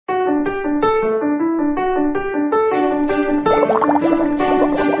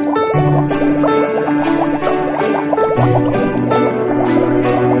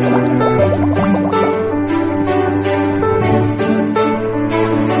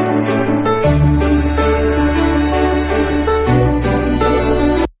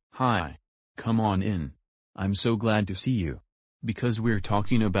Hi. Come on in. I'm so glad to see you. Because we're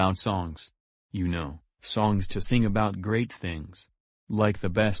talking about songs. You know, songs to sing about great things. Like the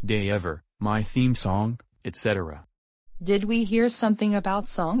best day ever, my theme song, etc. Did we hear something about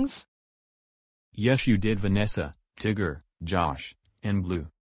songs? Yes, you did, Vanessa, Tigger, Josh, and Blue.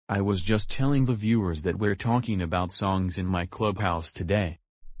 I was just telling the viewers that we're talking about songs in my clubhouse today.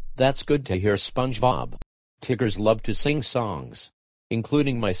 That's good to hear, SpongeBob. Tiggers love to sing songs,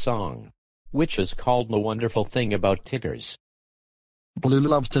 including my song, which is called The Wonderful Thing About Tiggers. Blue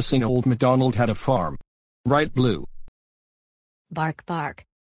loves to sing Old MacDonald Had a Farm. Right, Blue? Bark bark.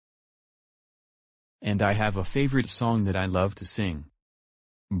 And I have a favorite song that I love to sing.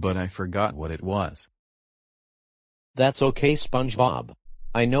 But I forgot what it was. That's okay, SpongeBob.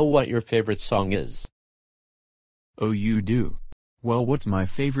 I know what your favorite song is. Oh, you do? Well, what's my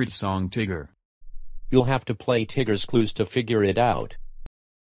favorite song, Tigger? You'll have to play Tigger's Clues to figure it out.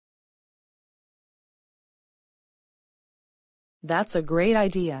 That's a great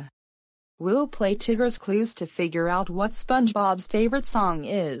idea. We'll play Tigger's Clues to figure out what SpongeBob's favorite song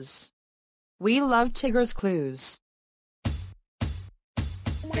is. We love Tigger's Clues.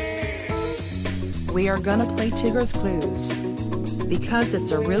 We are gonna play Tigger's Clues because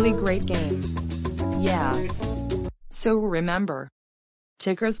it's a really great game. Yeah. So remember,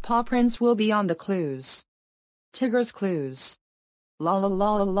 Tigger's paw prints will be on the clues. Tigger's Clues. La la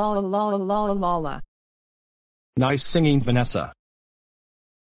la la la la la la la la. Nice singing, Vanessa.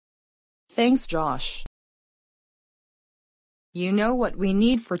 Thanks, Josh. You know what we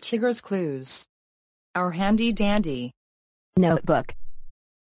need for Tigger's Clues? Our handy dandy Notebook.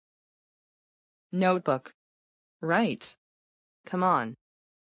 notebook. Right. Come on.